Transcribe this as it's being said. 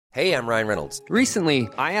Hey, I'm Ryan Reynolds. Recently,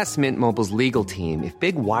 I asked Mint Mobile's legal team if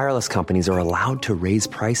big wireless companies are allowed to raise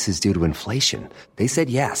prices due to inflation. They said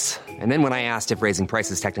yes. And then when I asked if raising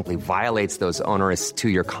prices technically violates those onerous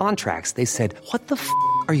two-year contracts, they said, "What the f***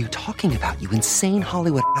 are you talking about, you insane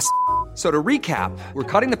Hollywood ass?" So to recap, we're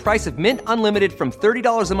cutting the price of Mint Unlimited from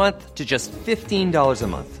 $30 a month to just $15 a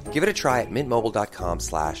month. Give it a try at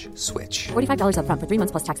mintmobile.com/switch. $45 up front for 3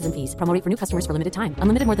 months plus taxes and fees. Promo rate for new customers for limited time.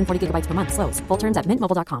 Unlimited more than 40 gigabytes per month. Slows full terms at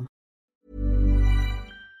mintmobile.com.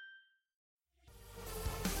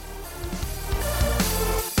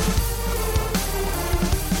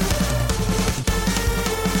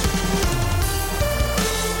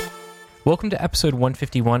 Welcome to episode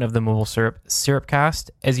 151 of the Mobile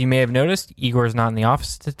Syrupcast. As you may have noticed, Igor is not in the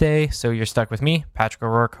office today, so you're stuck with me, Patrick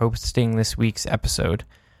O'Rourke, hosting this week's episode.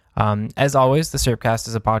 As always, the Syrupcast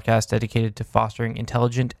is a podcast dedicated to fostering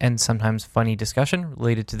intelligent and sometimes funny discussion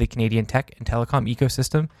related to the Canadian tech and telecom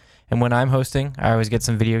ecosystem. And when I'm hosting, I always get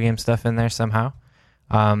some video game stuff in there somehow.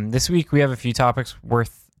 This week, we have a few topics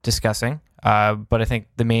worth discussing, but I think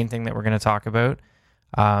the main thing that we're going to talk about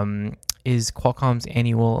is Qualcomm's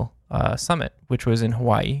annual summit, which was in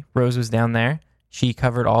Hawaii. Rose was down there. She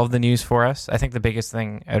covered all of the news for us. I think the biggest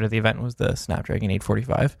thing out of the event was the Snapdragon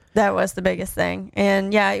 845. That was the biggest thing.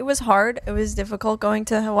 And yeah, it was hard. It was difficult going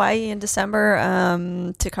to Hawaii in December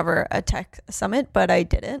to cover a tech summit, but I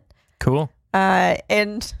did it. Cool.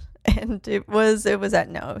 And it was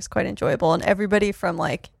quite enjoyable. And everybody from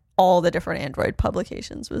like all the different Android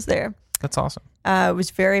publications was there. That's awesome. It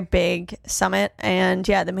was a very big summit. And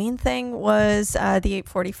yeah, the main thing was the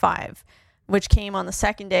 845, which came on the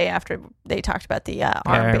second day after they talked about the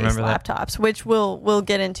ARM-based laptops, which we'll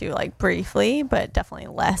get into like briefly, but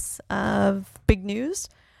definitely less of big news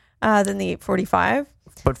than the 845.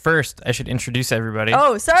 But first, I should introduce everybody.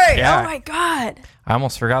 Oh, sorry. Yeah. Oh, my God. I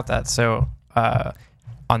almost forgot that. So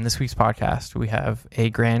on this week's podcast, we have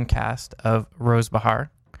a grand cast of Rose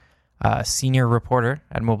Bahar, senior reporter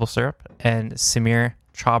at Mobile Syrup, and Samir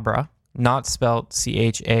Chhabra, not spelled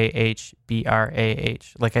Chahbrah,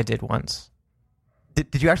 like I did once.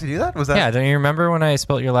 Did you actually do that? Was that? Yeah, don't you remember when I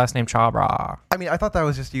spelled your last name Chhabra? I mean, I thought that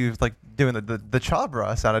was just you like doing the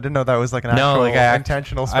Chhabra sound. I didn't know that was like an actual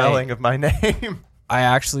intentional spelling of my name. I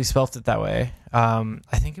actually spelt it that way. I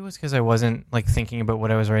think it was because I wasn't like thinking about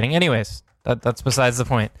what I was writing. Anyways, that's besides the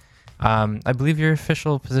point. I believe your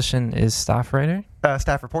official position is staff writer?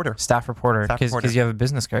 Staff reporter. Staff reporter, because you have a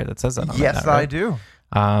business card that says that on Yes, that, right? I do.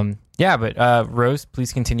 But Rose,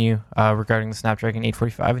 please continue regarding the Snapdragon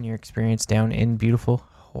 845 and your experience down in beautiful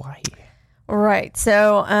Hawaii. Right.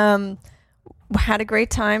 So had a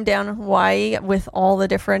great time down in Hawaii with all the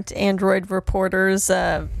different Android reporters,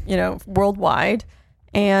 worldwide.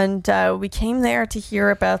 And we came there to hear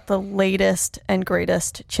about the latest and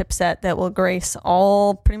greatest chipset that will grace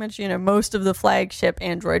all pretty much, most of the flagship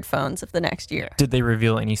Android phones of the next year. Did they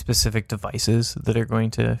reveal any specific devices that are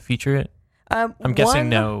going to feature it? I'm guessing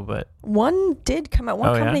no, but one did come out.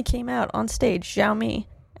 One company came out on stage, Xiaomi,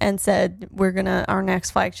 and said our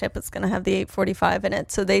next flagship is gonna have the 845 in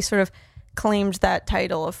it. So they sort of claimed that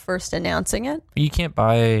title of first announcing it. You can't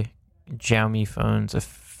buy Xiaomi phones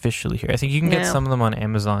officially here. I think you can get some of them on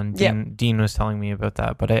Amazon. Dean was telling me about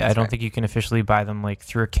that, but I don't think you can officially buy them like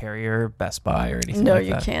through a carrier, Best Buy, or anything like that.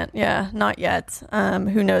 No, you can't. Yeah, not yet.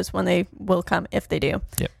 Who knows when they will come, if they do.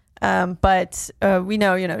 Yep. But we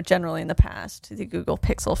know, generally in the past, the Google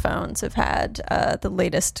Pixel phones have had the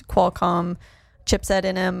latest Qualcomm chipset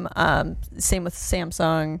in them. Same with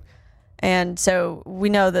Samsung. And so we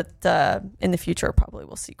know that in the future, probably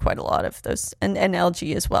we'll see quite a lot of those. And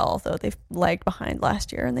LG as well, though they've lagged behind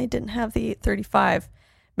last year and they didn't have the 835.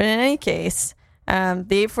 But in any case, the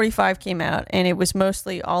 845 came out and it was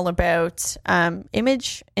mostly all about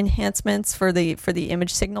image enhancements for the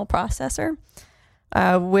image signal processor.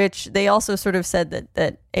 Which they also sort of said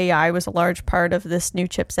that AI was a large part of this new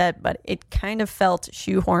chipset, but it kind of felt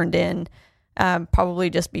shoehorned in, probably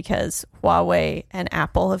just because Huawei and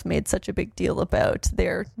Apple have made such a big deal about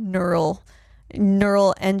their neural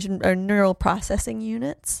engine or neural processing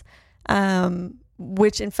units,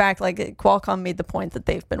 which in fact, like Qualcomm made the point that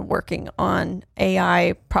they've been working on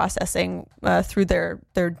AI processing through their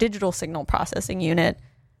digital signal processing unit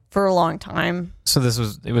for a long time. So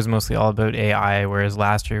it was mostly all about AI, whereas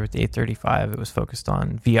last year with the 835, it was focused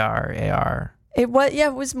on VR, AR. It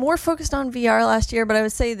was more focused on VR last year, but I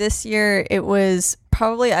would say this year it was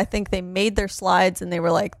probably, I think they made their slides and they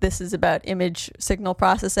were like, this is about image signal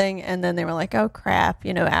processing. And then they were like, oh crap,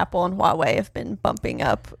 Apple and Huawei have been bumping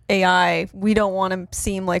up AI. We don't want to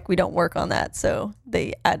seem like we don't work on that. So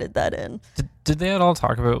they added that in. Did they at all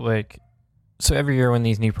talk about like So every year when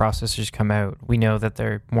these new processors come out, we know that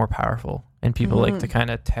they're more powerful, and people like to kind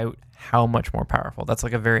of tout how much more powerful. That's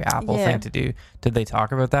like a very Apple thing to do. Did they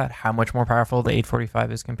talk about that? How much more powerful the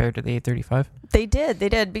 845 is compared to the 835? They did.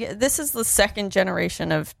 This is the second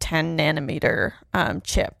generation of 10 nanometer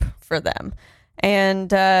chip for them. And,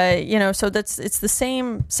 so it's the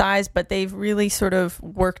same size, but they've really sort of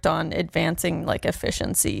worked on advancing like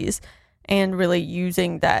efficiencies and really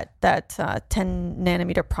using that 10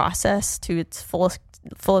 nanometer process to its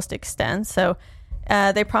fullest extent. So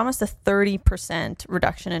they promised a 30%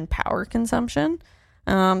 reduction in power consumption,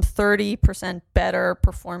 30% better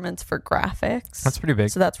performance for graphics. That's pretty big.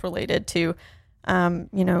 So that's related to,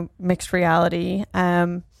 mixed reality,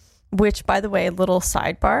 which, by the way, little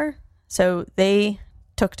sidebar. So they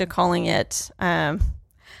took to calling it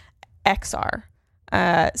XR.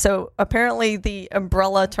 So apparently the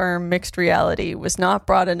umbrella term mixed reality was not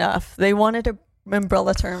broad enough. They wanted an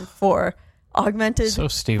umbrella term for augmented,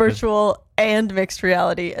 virtual, and mixed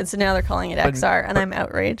reality. And so now they're calling it XR, and I'm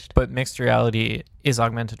outraged. But mixed reality is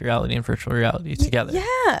augmented reality and virtual reality together.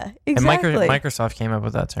 Yeah, exactly. And Microsoft came up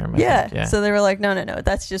with that term, I think. Yeah. So they were like, no,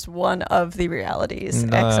 that's just one of the realities.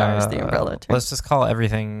 XR is the umbrella term. Let's just call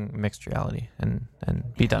everything mixed reality and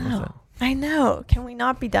be done with it. I know. Can we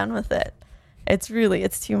not be done with it? It's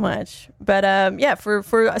too much. But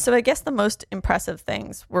so I guess the most impressive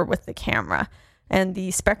things were with the camera. And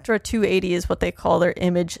the Spectra 280 is what they call their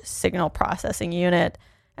image signal processing unit.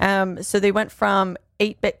 So they went from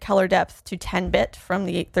 8-bit color depth to 10-bit from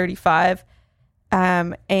the 835.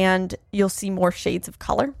 And you'll see more shades of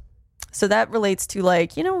color. So that relates to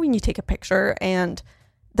when you take a picture and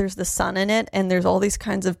there's the sun in it and there's all these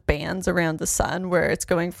kinds of bands around the sun where it's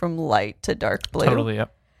going from light to dark blue. Totally,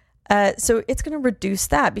 yep. So it's going to reduce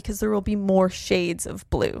that because there will be more shades of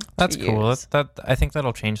blue. That's cool. I think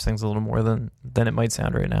that'll change things a little more than it might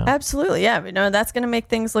sound right now. Absolutely, yeah. But that's going to make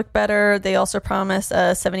things look better. They also promise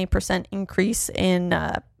a 70% increase in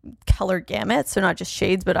color gamut, so not just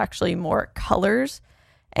shades, but actually more colors.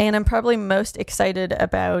 And I'm probably most excited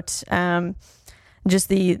about just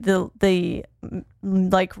the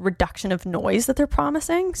reduction of noise that they're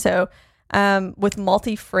promising. So with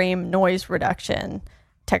multi-frame noise reduction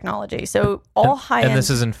technology. So all high-end, and this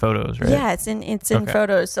is in photos, right? Yeah, it's in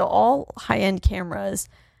photos. So all high-end cameras,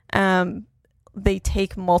 they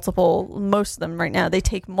take most of them right now, they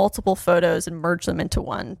take multiple photos and merge them into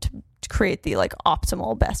one to create the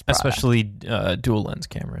optimal best product. Especially dual lens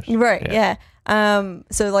cameras. Right, yeah.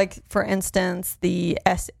 So for instance, the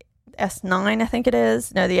S9, I think it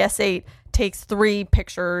is. No, the S8 takes 3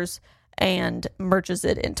 pictures and merges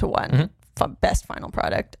it into one. Mm-hmm. Best final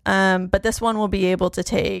product. But this one will be able to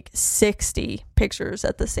take 60 pictures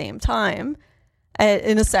at the same time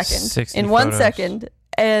in a second, in 1 second,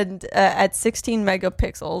 and at 16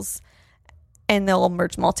 megapixels, and they'll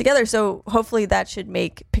merge them all together. So hopefully that should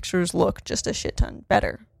make pictures look just a shit ton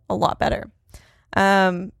better, a lot better.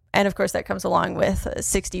 And of course that comes along with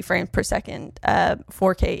 60 frames per second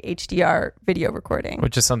 4K HDR video recording,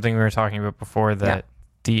 which is something we were talking about before that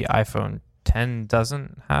the iPhone 10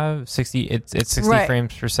 doesn't have 60. It's 60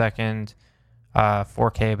 frames per second,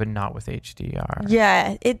 4K, but not with HDR.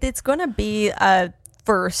 Yeah, it's going to be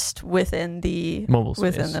first within the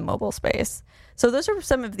mobile space. So those are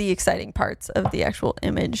some of the exciting parts of the actual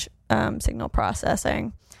image signal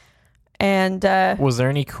processing. And was there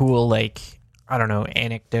any cool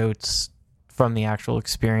anecdotes from the actual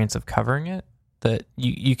experience of covering it that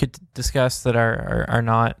you could discuss that are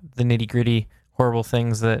not the nitty gritty horrible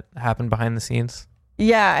things that happen behind the scenes?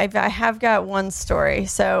 Yeah, I have got one story.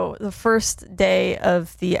 So the first day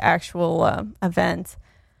of the actual event,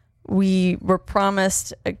 we were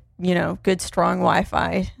promised good strong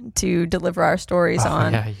Wi-Fi to deliver our stories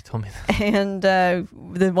on. Yeah, you told me that. And the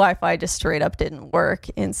Wi-Fi just straight up didn't work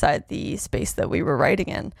inside the space that we were writing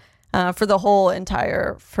in for the whole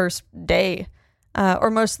entire first day, or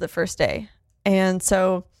most of the first day. And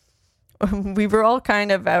so we were all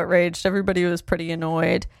kind of outraged. Everybody was pretty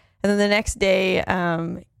annoyed. And then the next day,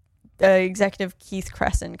 Executive Keith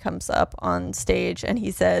Cresson comes up on stage and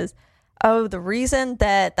he says, "Oh, the reason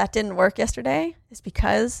that didn't work yesterday is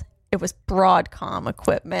because it was Broadcom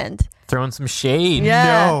equipment." Throwing some shade.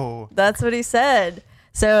 Yeah, no. That's what he said.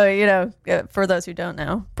 So, for those who don't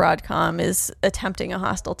know, Broadcom is attempting a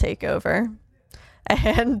hostile takeover.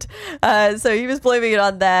 And so he was blaming it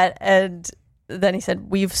on that. And then he said,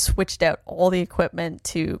 we've switched out all the equipment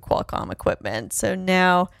to Qualcomm equipment. So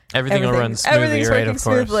now everything will run smoothly, right? Of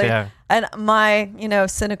course. Yeah. And my,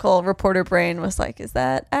 cynical reporter brain was like, is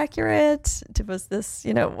that accurate? Was this,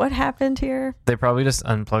 what happened here? They probably just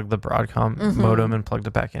unplugged the Broadcom modem and plugged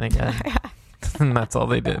it back in again. And that's all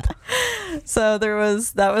they did. So that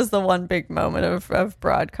was the one big moment of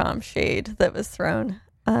Broadcom shade that was thrown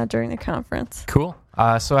during the conference. Cool.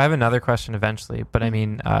 So I have another question eventually, but I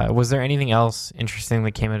mean, was there anything else interesting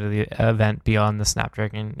that came out of the event beyond the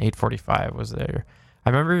Snapdragon 845? Was there? I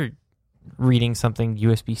remember reading something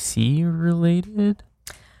USB-C related,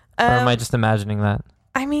 or am I just imagining that?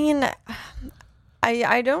 I mean,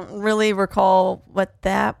 I don't really recall what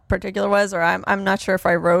that particular was, or I'm not sure if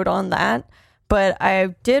I wrote on that, but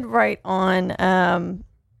I did write on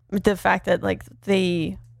the fact that like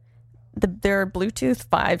their Bluetooth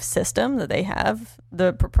 5 system that they have,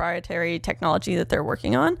 the proprietary technology that they're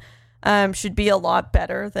working on, should be a lot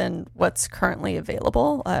better than what's currently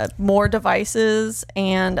available. More devices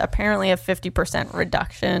and apparently a 50%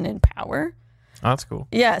 reduction in power. Oh, that's cool.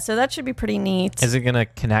 Yeah, so that should be pretty neat. Is it going to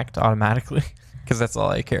connect automatically? Because that's all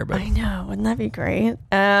I care about. I know. Wouldn't that be great?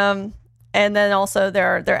 And then also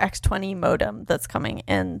their X20 modem that's coming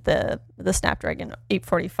in the Snapdragon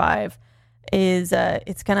 845 is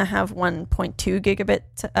it's going to have 1.2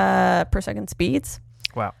 gigabit per second speeds.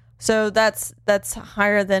 Wow. So that's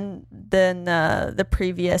higher than the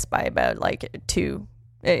previous by about like two.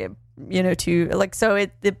 So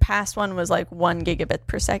the past one was like 1 gigabit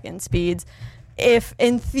per second speeds, if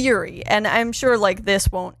in theory, and I'm sure like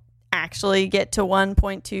this won't actually get to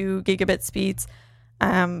 1.2 gigabit speeds,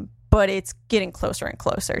 but it's getting closer and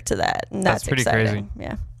closer to that, and that's pretty exciting.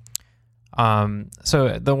 Crazy. Yeah.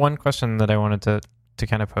 So the one question that I wanted to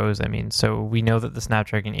kind of pose, I mean, so we know that the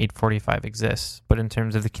Snapdragon 845 exists, but in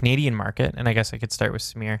terms of the Canadian market, and I guess I could start with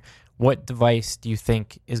Samir, what device do you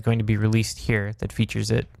think is going to be released here that features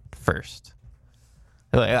it first?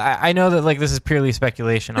 I know that like this is purely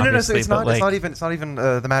speculation. Obviously, it's not even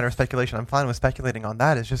the matter of speculation. I'm fine with speculating on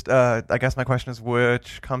that. It's just I guess my question is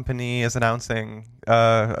which company is announcing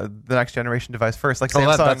the next generation device first? Like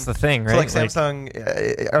Samsung. That's the thing, right? So like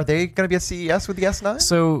Samsung, are they going to be at CES with the S9?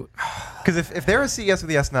 So, because if they're at CES with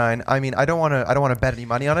the S9, I mean, I don't want to bet any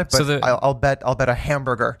money on it, but I'll bet a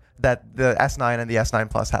hamburger that the S9 and the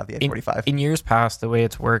S9 Plus have the 845. In years past, the way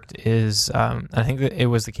it's worked is, I think that it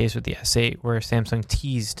was the case with the S8, where Samsung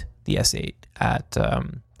teased the S8 at,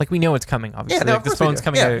 like we know it's coming, obviously. Yeah, like this phone's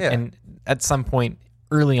coming out and at some point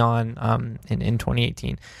early on in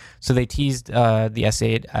 2018. So they teased the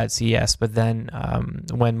S8 at CES, but then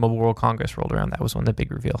when Mobile World Congress rolled around, that was when the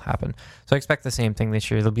big reveal happened. So I expect the same thing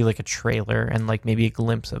this year. There'll be like a trailer and like maybe a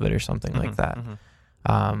glimpse of it or something like that.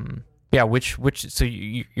 Mm-hmm. Yeah, which so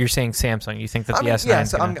you're saying Samsung? You think that the S9? Yeah,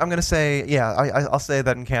 so I'm going to say I'll say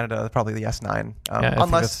that in Canada probably the S9,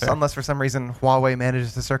 unless for some reason Huawei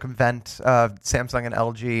manages to circumvent Samsung and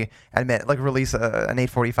LG and release an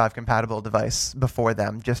 845 compatible device before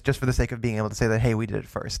them, just for the sake of being able to say that hey, we did it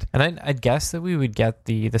first. And I'd guess that we would get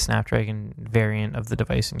the Snapdragon variant of the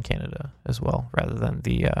device in Canada as well, rather than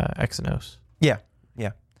the Exynos. Yeah.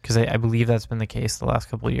 Because I believe that's been the case the last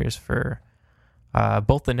couple of years for.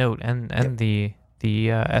 Both the Note and the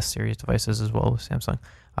S series devices as well with Samsung.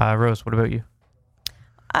 Rose, what about you?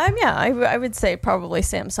 I would say probably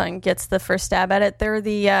Samsung gets the first stab at it. They're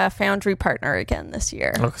the foundry partner again this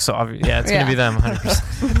year. Oh, so it's going to be them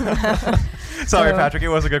 100%. Sorry, Patrick, it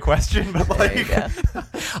was a good question, but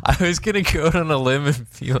I was going to go out on a limb and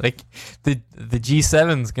feel like the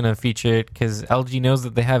G7's going to feature it because LG knows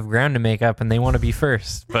that they have ground to make up and they want to be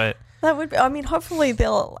first, but... That would be, I mean, hopefully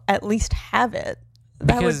they'll at least have it.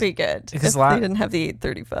 That would be good if they didn't have the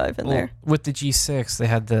 835 in there. With the G6, they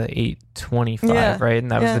had the 825, right? And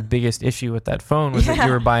that was the biggest issue with that phone was that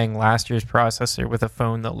you were buying last year's processor with a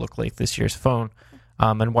phone that looked like this year's phone,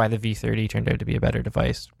 and why the V30 turned out to be a better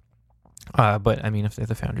device. But I mean, if they're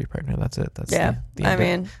the foundry partner, that's it. That's that's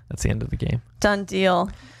the end of the game. Done deal.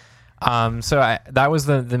 So that was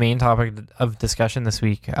the main topic of discussion this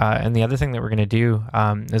week. And the other thing that we're going to do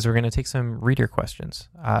is we're going to take some reader questions.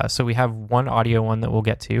 So we have one audio one that we'll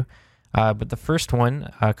get to. But the first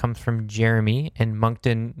one comes from Jeremy in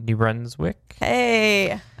Moncton, New Brunswick.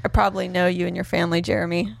 Hey, I probably know you and your family,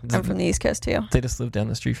 Jeremy. I'm from the East Coast too. They just live down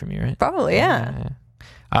the street from you, right? Probably, yeah.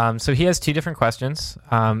 So he has two different questions,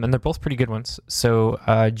 and they're both pretty good ones. So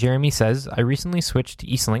Jeremy says, I recently switched to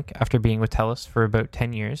Eastlink after being with TELUS for about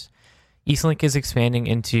 10 years. Eastlink is expanding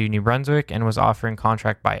into New Brunswick and was offering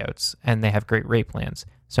contract buyouts, and they have great rate plans.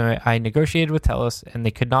 So I negotiated with TELUS, and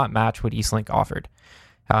they could not match what Eastlink offered.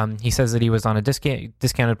 He says that he was on a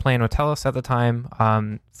discounted plan with TELUS at the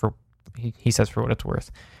time, he says for what it's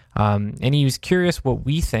worth. And he was curious what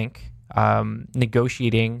we think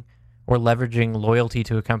negotiating or leveraging loyalty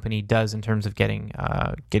to a company does in terms of getting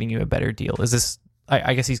you a better deal. Is this,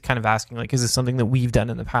 I guess he's kind of asking, like, is this something that we've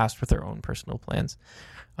done in the past with our own personal plans?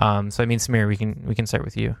 So I mean, Samir, we can start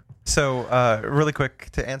with you. So really quick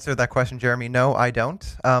to answer that question, Jeremy. No, I don't.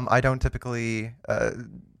 I don't typically.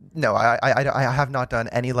 No, I have not done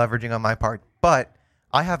any leveraging on my part, but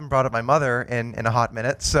I haven't brought up my mother in a hot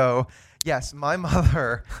minute. So yes, my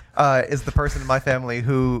mother is the person in my family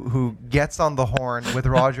who gets on the horn with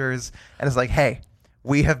Rogers and is like, hey,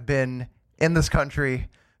 we have been in this country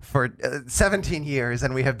for 17 years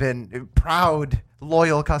and we have been proud,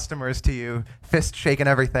 loyal customers to you, fist shaking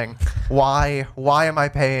everything. Why am I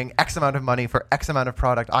paying X amount of money for X amount of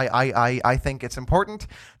product? I think it's important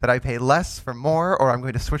that I pay less for more, or I'm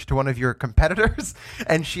going to switch to one of your competitors.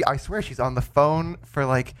 And I swear she's on the phone for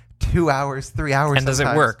like 2 hours, 3 hours. And sometimes.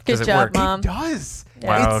 Does it work? Good does job, it work? Mom. It does.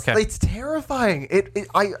 Wow, It's terrifying.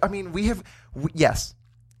 I mean, yes,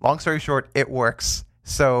 long story short, it works.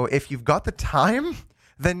 So if you've got the time,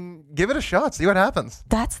 then give it a shot. See what happens.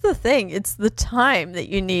 That's the thing. It's the time that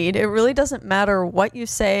you need. It really doesn't matter what you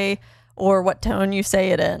say or what tone you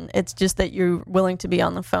say it in. It's just that you're willing to be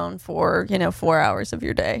on the phone for, 4 hours of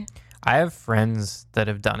your day. I have friends that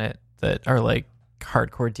have done it that are like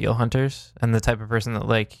hardcore deal hunters, and the type of person that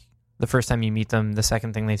like the first time you meet them, the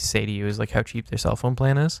second thing they say to you is like how cheap their cell phone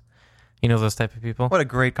plan is. You know those type of people? What a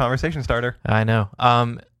great conversation starter. I know.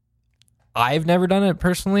 I've never done it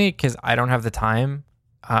personally because I don't have the time.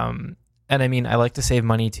 And I mean, I like to save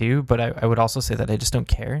money too, but I would also say that I just don't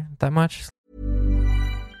care that much.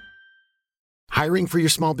 Hiring for your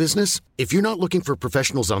small business? If you're not looking for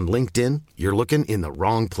professionals on LinkedIn, you're looking in the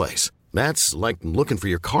wrong place. That's like looking for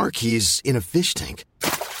your car keys in a fish tank.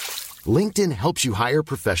 LinkedIn helps you hire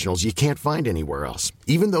professionals you can't find anywhere else,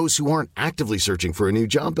 even those who aren't actively searching for a new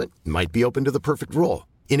job but might be open to the perfect role.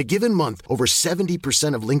 In a given month, over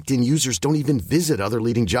 70% of LinkedIn users don't even visit other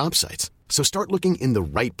leading job sites. So start looking in the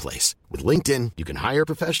right place. With LinkedIn, you can hire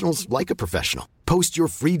professionals like a professional. Post your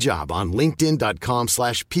free job on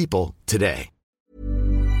linkedin.com/people today.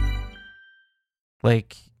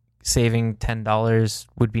 Like saving $10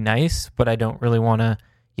 would be nice, but I don't really want to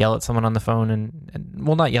yell at someone on the phone and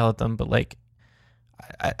well, not yell at them, but like,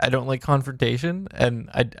 I don't like confrontation, and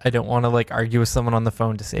I don't want to like argue with someone on the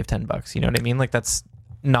phone to save $10. You know what I mean? Like that's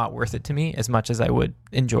not worth it to me as much as I would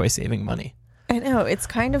enjoy saving money. I know, it's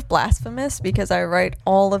kind of blasphemous because I write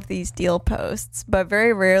all of these deal posts, but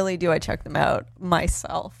very rarely do I check them out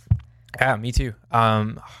myself. Yeah, me too.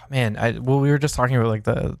 Man, we were just talking about like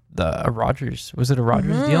the Rogers. Was it a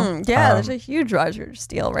Rogers deal? Yeah, there's a huge Rogers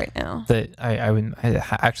deal right now. That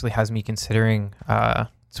actually has me considering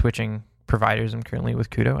switching providers. I'm currently with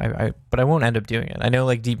Koodo, but I won't end up doing it. I know,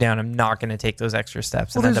 like deep down, I'm not going to take those extra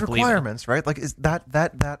steps. Well, and there's end up requirements, right? Like, is that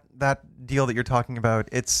deal that you're talking about?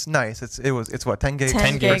 It's nice. It's what 10 gigs,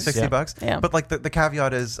 10 gigs, $60. Yeah. But like the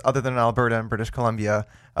caveat is, other than Alberta and British Columbia,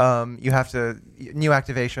 you have to new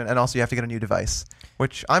activation, and also you have to get a new device.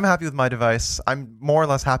 Which I'm happy with my device. I'm more or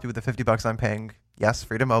less happy with the $50 I'm paying. Yes,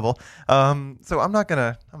 Freedom Mobile. So I'm not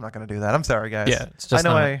gonna do that. I'm sorry, guys. Yeah, it's just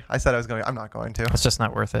I said I was going. I'm not going to. It's just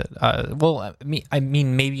not worth it. I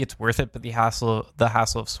mean, maybe it's worth it, but the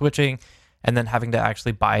hassle of switching and then having to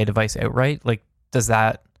actually buy a device outright, like, does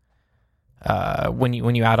that when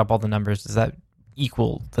you add up all the numbers, does that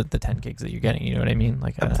equal the 10 gigs that you're getting? You know what I mean?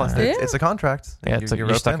 Like, and plus, it's a contract. Yeah,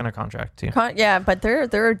 you're stuck in a contract too. Yeah, but there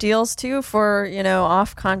are deals too for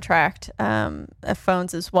off contract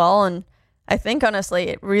phones as well, and I think honestly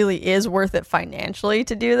it really is worth it financially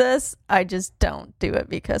to do this. I just don't do it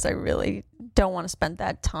because I really don't want to spend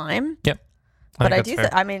that time. Yep. But I do.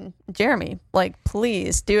 I mean, Jeremy, like,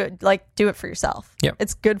 please do it. Like, do it for yourself. Yep.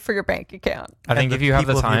 It's good for your bank account. I think if you have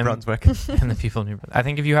the time, New Brunswick. And the people of New Brunswick. I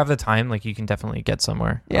think if you have the time, like, you can definitely get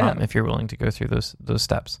somewhere. Yeah. If you're willing to go through those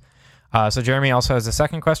steps. So Jeremy also has a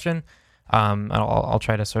second question. I'll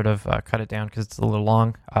try to sort of cut it down because it's a little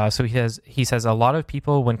long. So he says a lot of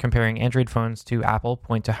people, when comparing Android phones to Apple,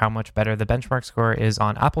 point to how much better the benchmark score is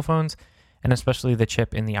on Apple phones, and especially the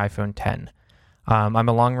chip in the iPhone 10. I'm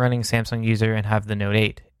a long-running Samsung user and have the Note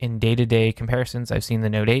 8. In day-to-day comparisons, I've seen the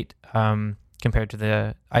Note 8 compared to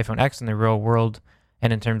the iPhone X in the real world.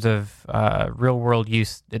 And in terms of real-world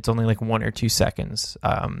use, it's only like 1 or 2 seconds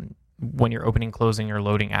when you're opening, closing, or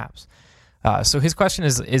loading apps. So his question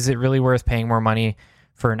is it really worth paying more money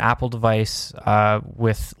for an Apple device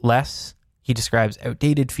with less, he describes,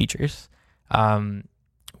 outdated features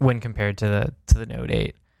when compared to the Note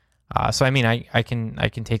 8? So I mean, I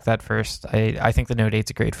can take that first. I think the Note 8's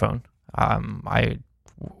a great phone. I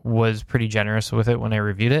was pretty generous with it when I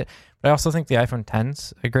reviewed it, but I also think the iPhone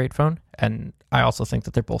 10's a great phone, and I also think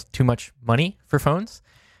that they're both too much money for phones.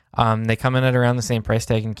 They come in at around the same price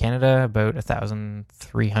tag in Canada, about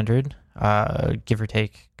 $1,300, give or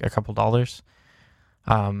take a couple dollars.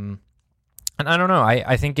 And And I don't know.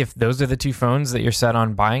 I think if those are the two phones that you're set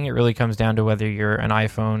on buying, it really comes down to whether you're an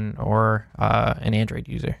iPhone or an Android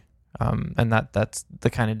user. And that's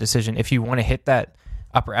the kind of decision. If you want to hit that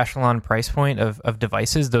upper echelon price point of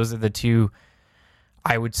devices, those are the two,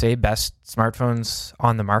 I would say, best smartphones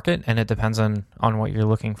on the market. And it depends on what you're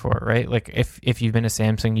looking for, right? Like if you've been a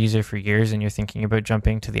Samsung user for years and you're thinking about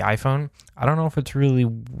jumping to the iPhone, I don't know if it's really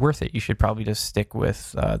worth it. You should probably just stick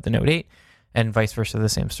with the Note 8, and vice versa, the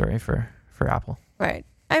same story for Apple. Right.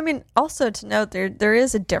 I mean, also to note, there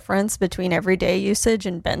is a difference between everyday usage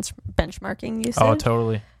and benchmarking usage. Oh,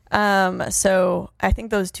 totally. So I think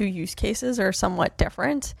those two use cases are somewhat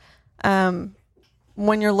different. When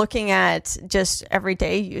you're looking at just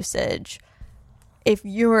everyday usage, if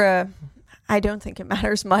you're I don't think it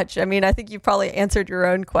matters much. I mean, I think you probably answered your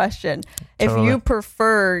own question. Totally. If you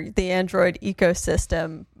prefer the Android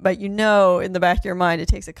ecosystem, but in the back of your mind, it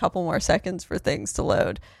takes a couple more seconds for things to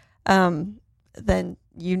load, then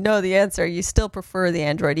the answer. You still prefer the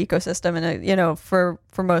Android ecosystem, and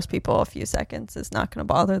for most people, a few seconds is not going to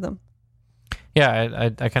bother them. Yeah,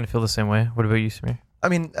 I kind of feel the same way. What about you, Samir? I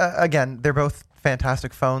mean, again, they're both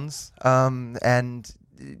fantastic phones, and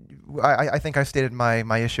I think I've stated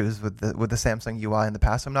my issues with the Samsung UI in the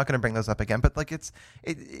past. So I'm not going to bring those up again. But like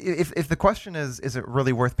if the question is it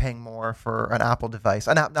really worth paying more for an Apple device?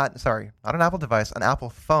 Not an Apple device, an Apple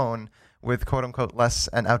phone with quote unquote less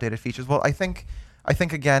and outdated features. Well, I think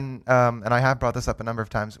again, and I have brought this up a number of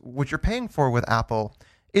times. What you're paying for with Apple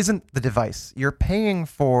isn't the device. You're paying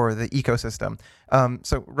for the ecosystem.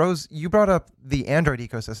 So Rose, you brought up the Android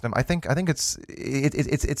ecosystem. I think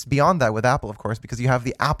it's beyond that with Apple, of course, because you have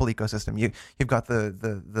the Apple ecosystem. You've got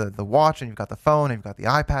the watch, and you've got the phone, and you've got the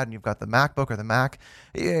iPad, and you've got the MacBook or the Mac.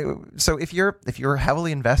 So if you're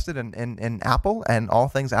heavily invested in Apple and all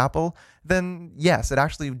things Apple, then yes, it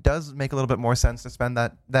actually does make a little bit more sense to spend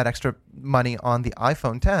that extra money on the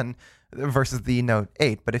iPhone 10 versus the Note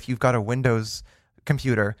 8. But if you've got a Windows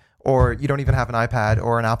computer, or you don't even have an iPad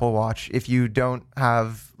or an Apple Watch, if you don't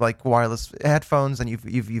have like wireless headphones and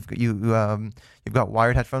you've got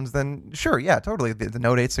wired headphones, then sure, yeah, totally, the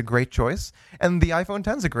Note 8's a great choice, and the iPhone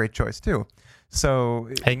 10's a great choice too. So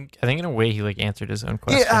I think in a way he like answered his own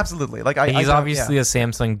question. Yeah, absolutely. Like he's obviously a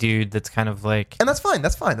Samsung dude that's kind of like, and that's fine.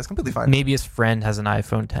 That's completely fine. Maybe his friend has an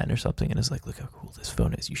iPhone 10 or something and is like, look how cool this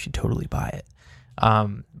phone is. You should totally buy it.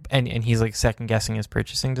 And he's like second guessing his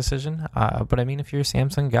purchasing decision. But I mean, if you're a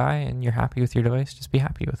Samsung guy and you're happy with your device, just be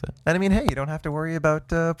happy with it. And I mean, hey, you don't have to worry about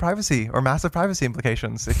privacy or massive privacy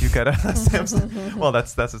implications if you get a Samsung. Well,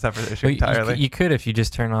 that's a separate issue entirely. You could if you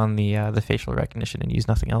just turn on the facial recognition and use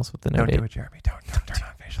nothing else with the Note 8. Don't do it, Jeremy. Don't turn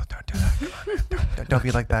on facial. Don't do that. Don't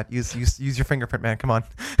be like that. Use your fingerprint, man. Come on.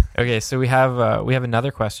 Okay, so we have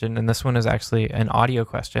another question, and this one is actually an audio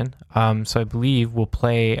question. So I believe we'll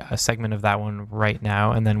play a segment of that one right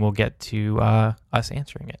now, and then we'll get to us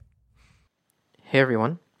answering it. Hey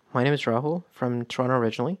everyone, my name is Rahul from Toronto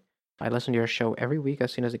originally. I listen to your show every week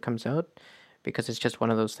as soon as it comes out because it's just one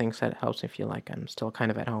of those things that helps me feel like I'm still kind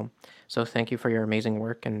of at home. So thank you for your amazing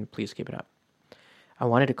work, and please keep it up. I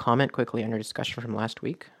wanted to comment quickly on your discussion from last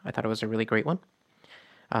week. I thought it was a really great one.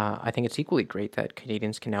 I think it's equally great that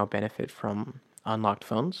Canadians can now benefit from unlocked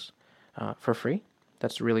phones for free.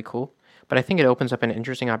 That's really cool. But I think it opens up an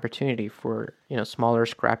interesting opportunity for smaller,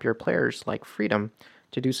 scrappier players like Freedom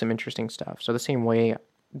to do some interesting stuff. So the same way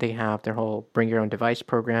they have their whole Bring Your Own Device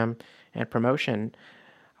program and promotion,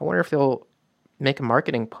 I wonder if they'll make a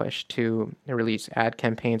marketing push to release ad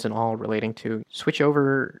campaigns and all relating to switch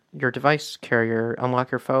over your device carrier, unlock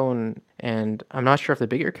your phone, and I'm not sure if the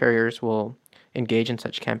bigger carriers will engage in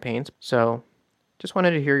such campaigns. So just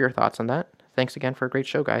wanted to hear your thoughts on that. Thanks again for a great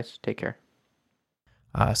show, guys. Take care.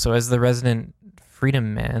 So as the resident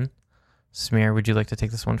Freedom man, Samir, would you like to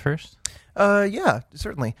take this one first? Yeah,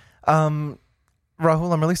 certainly.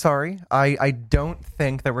 Rahul, I'm really sorry. I don't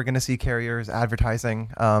think that we're going to see carriers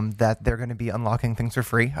advertising that they're going to be unlocking things for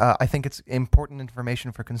free. I think it's important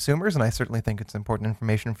information for consumers, and I certainly think it's important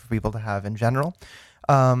information for people to have in general.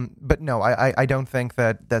 But no, I don't think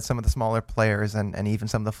that some of the smaller players and even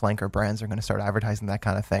some of the flanker brands are going to start advertising that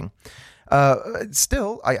kind of thing.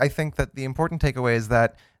 Still, I think that the important takeaway is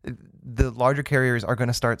that the larger carriers are going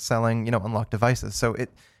to start selling, unlocked devices. So it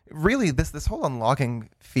really, this whole unlocking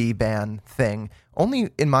fee ban thing only,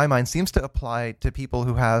 in my mind, seems to apply to people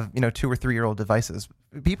who have, 2 or 3 year old devices.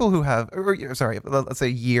 People who have, let's say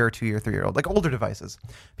year, 2 year, 3 year old, like older devices.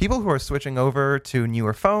 People who are switching over to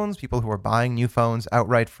newer phones, people who are buying new phones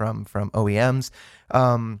outright from OEMs.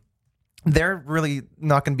 they're really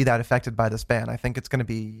not going to be that affected by this ban. I think it's going to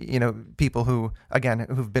be, people who, again,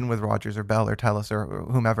 who've been with Rogers or Bell or TELUS or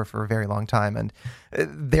whomever for a very long time, and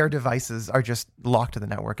their devices are just locked to the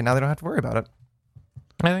network, and now they don't have to worry about it.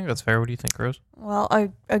 I think that's fair. What do you think, Rose? Well,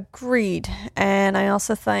 I agreed. And I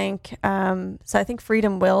also think, so I think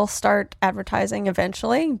Freedom will start advertising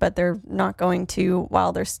eventually, but they're not going to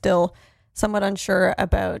while they're still somewhat unsure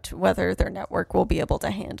about whether their network will be able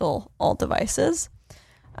to handle all devices.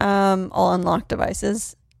 All unlocked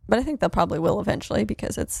devices, but I think they'll probably will eventually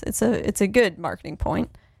because it's a good marketing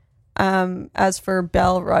point. As for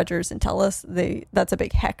Bell, Rogers, and TELUS, that's a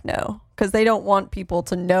big heck no, because they don't want people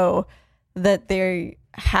to know that they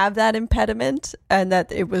have that impediment and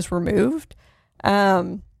that it was removed.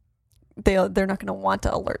 They're not going to want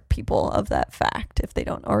to alert people of that fact if they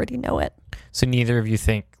don't already know it. So neither of you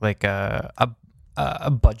think like a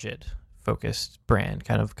budget focused brand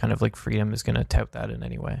kind of like Freedom is going to tout that in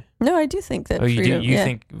any way? No, I do think that. Freedom, you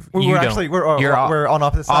think we're on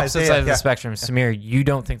opposite sides of the spectrum. Samir, you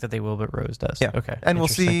don't think that they will, but Rose does. Yeah. Okay. And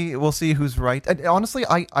we'll see who's right. And honestly,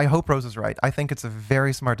 I hope Rose is right. I think it's a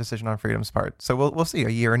very smart decision on Freedom's part. So we'll see a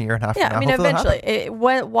year and a half from now. Yeah, I mean, eventually,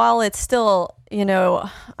 while it's still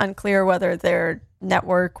unclear whether their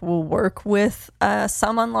network will work with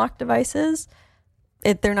some unlocked devices.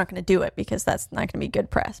 They're not going to do it because that's not going to be good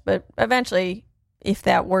press. But eventually, if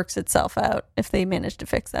that works itself out, if they manage to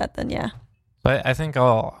fix that, then yeah. But I think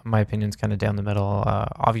my opinion's kind of down the middle.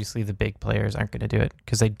 Obviously, the big players aren't going to do it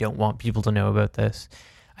because they don't want people to know about this.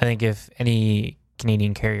 I think if any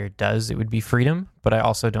Canadian carrier does, it would be Freedom. But I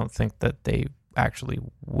also don't think that they actually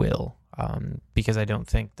will because I don't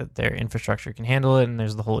think that their infrastructure can handle it. And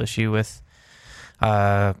there's the whole issue with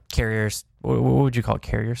carriers. What would you call it?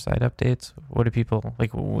 Carrier side updates? What do people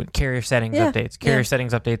like? Carrier settings updates. Carrier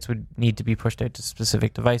settings updates would need to be pushed out to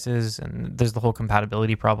specific devices, and there's the whole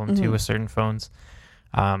compatibility problem too with certain phones.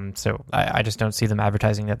 So I just don't see them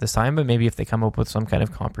advertising at this time. But maybe if they come up with some kind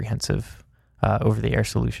of comprehensive over-the-air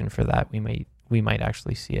solution for that, we might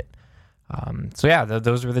actually see it. So yeah,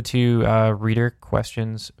 those were the two reader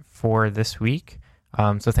questions for this week.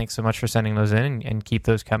 So thanks so much for sending those in and keep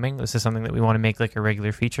those coming. This is something that we want to make like a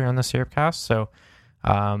regular feature on the Syrupcast. So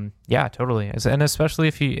yeah, totally. And especially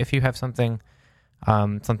if you have something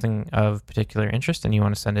of particular interest and you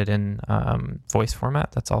want to send it in voice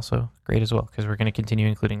format, that's also great as well, because we're going to continue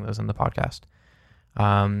including those in the podcast.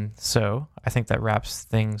 So I think that wraps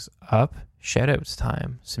things up. Shoutouts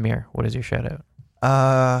time. Samir, what is your shoutout?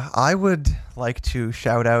 I would like to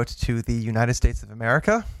shout out to the United States of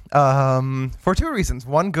America for two reasons.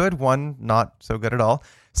 One good, one not so good at all.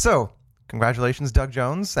 So, congratulations, Doug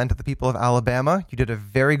Jones, and to the people of Alabama. You did a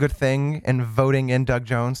very good thing in voting in Doug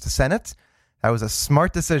Jones to Senate. That was a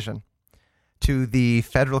smart decision. To the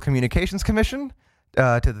Federal Communications Commission,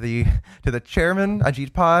 to the chairman,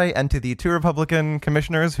 Ajit Pai, and to the two Republican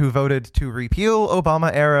commissioners who voted to repeal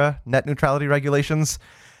Obama-era net neutrality regulations.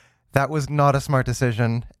 That was not a smart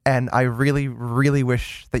decision, and I really, really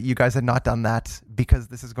wish that you guys had not done that, because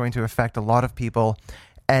this is going to affect a lot of people,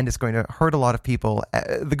 and it's going to hurt a lot of people.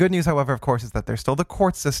 The good news, however, of course, is that there's still the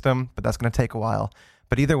court system, but that's going to take a while.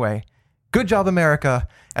 But either way, good job, America,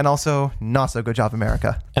 and also not so good job,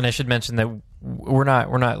 America. And I should mention that we're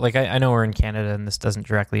not like, I know we're in Canada and this doesn't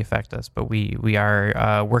directly affect us, but we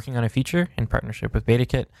are working on a feature in partnership with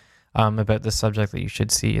BetaKit about this subject that you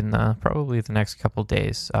should see in probably the next couple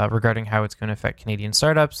days regarding how it's going to affect Canadian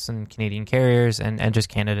startups and Canadian carriers and just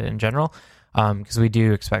Canada in general, because we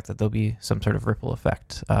do expect that there'll be some sort of ripple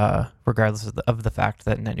effect regardless of the fact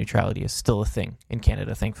that net neutrality is still a thing in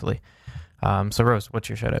Canada, thankfully. So Rose, what's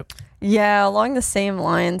your shout out? Yeah, along the same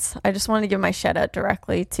lines, I just want to give my shout out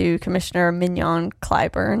directly to Commissioner Mignon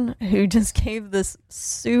Clyburn, who just gave this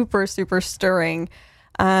super, super stirring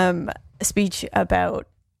speech about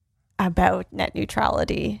net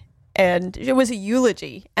neutrality, and it was a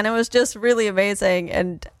eulogy, and it was just really amazing.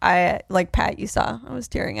 And I, like Pat, you saw, I was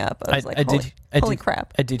tearing up. I was holy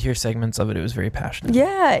crap. I did hear segments of it. It was very passionate.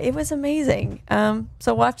 Yeah, it was amazing.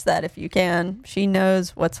 So watch that if you can. She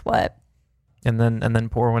knows what's what. And then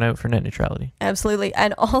pour one out for net neutrality. Absolutely.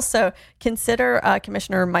 And also consider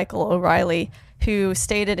Commissioner Michael O'Reilly, who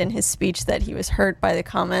stated in his speech that he was hurt by the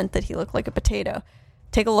comment that he looked like a potato.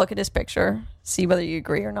 Take a look at his picture, see whether you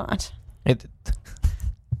agree or not. Okay,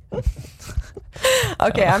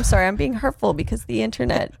 I'm sorry. I'm being hurtful because the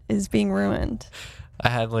internet is being ruined. I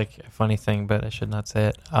had like a funny thing, but I should not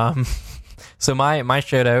say it. So my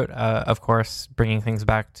shout out, of course, bringing things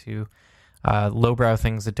back to lowbrow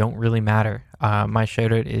things that don't really matter. My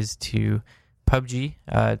shout out is to PUBG.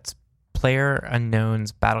 It's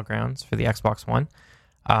PlayerUnknown's Battlegrounds for the Xbox One.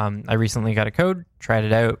 I recently got a code, tried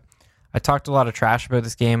it out. I talked a lot of trash about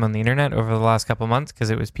this game on the internet over the last couple months because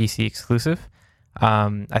it was PC exclusive.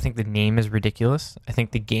 I think the name is ridiculous. I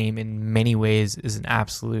think the game in many ways is an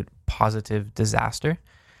absolute positive disaster.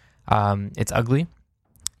 It's ugly.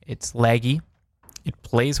 It's laggy. It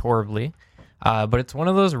plays horribly. But it's one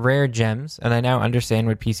of those rare gems, and I now understand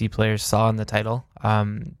what PC players saw in the title,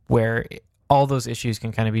 where all those issues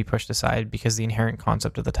can kind of be pushed aside because the inherent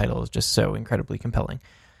concept of the title is just so incredibly compelling.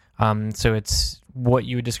 So it's what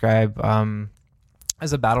you would describe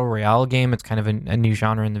as a battle royale game. It's kind of a new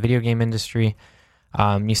genre in the video game industry.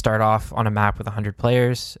 You start off on a map with 100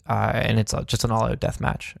 players, and it's just an all-out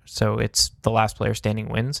deathmatch. So it's the last player standing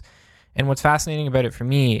wins. And what's fascinating about it for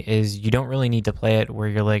me is you don't really need to play it where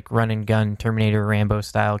you're like run and gun, Terminator, Rambo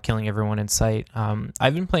style, killing everyone in sight.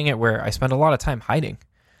 I've been playing it where I spend a lot of time hiding.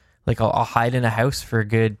 Like I'll hide in a house for a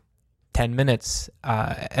good 10 minutes,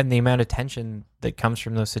 and the amount of tension that comes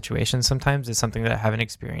from those situations sometimes is something that I haven't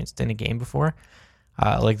experienced in a game before.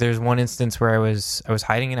 Like there's one instance where I was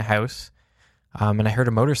hiding in a house, and I heard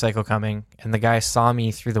a motorcycle coming, and the guy saw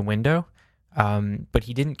me through the window, but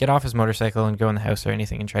he didn't get off his motorcycle and go in the house or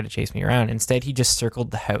anything and try to chase me around. Instead, he just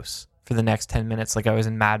circled the house for the next 10 minutes like I was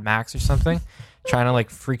in Mad Max or something, trying to like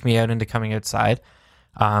freak me out into coming outside.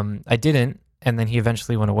 I didn't, and then he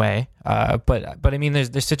eventually went away. But I mean,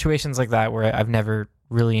 there's situations like that where I've never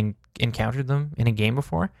really encountered them in a game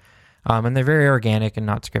before. And they're very organic and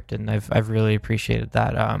not scripted, and I've really appreciated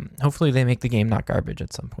that. Hopefully they make the game not garbage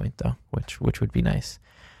at some point though, which would be nice.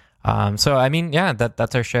 So I mean, yeah,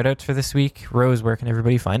 that's our shout outs for this week. Rose, where can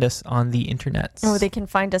everybody find us on the internet? Oh, they can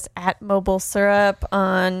find us at Mobile Syrup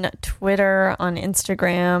on Twitter, on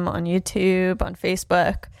Instagram, on YouTube, on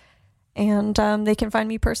Facebook. And they can find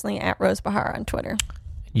me personally at Rose Bahar on Twitter.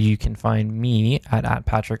 You can find me at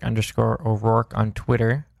Patrick_O'Rourke on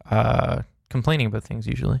Twitter, complaining about things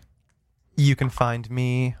usually. You can find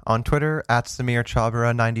me on Twitter at Samir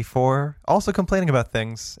Chabra94, also complaining about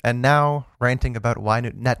things, and now ranting about why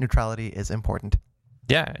net neutrality is important.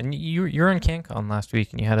 Yeah, and you're on CanCon last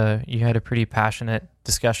week, and you had a pretty passionate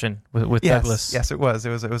discussion with yes, Douglas. Yes, it was.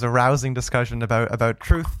 It was a rousing discussion about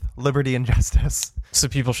truth, liberty, and justice. So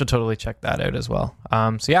people should totally check that out as well.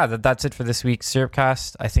 So yeah, that's it for this week's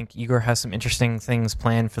Syrupcast. I think Igor has some interesting things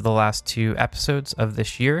planned for the last 2 episodes of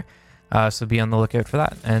this year. So be on the lookout for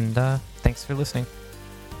that. And thanks for listening.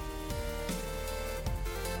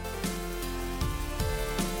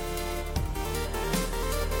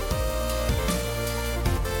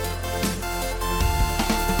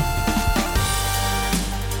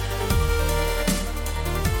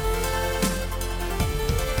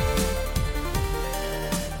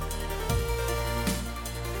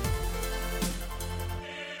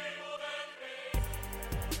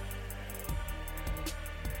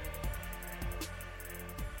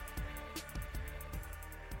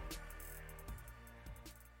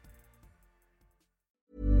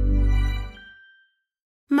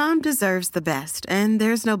 Mom deserves the best, and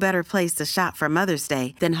there's no better place to shop for Mother's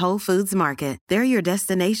Day than Whole Foods Market. They're your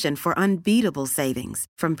destination for unbeatable savings,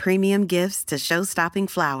 from premium gifts to show-stopping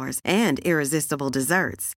flowers and irresistible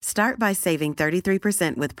desserts. Start by saving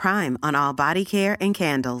 33% with Prime on all body care and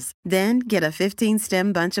candles. Then get a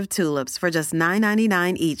 15-stem bunch of tulips for just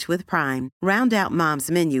 $9.99 each with Prime. Round out Mom's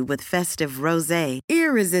menu with festive rosé,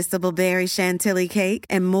 irresistible berry chantilly cake,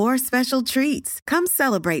 and more special treats. Come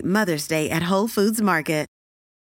celebrate Mother's Day at Whole Foods Market.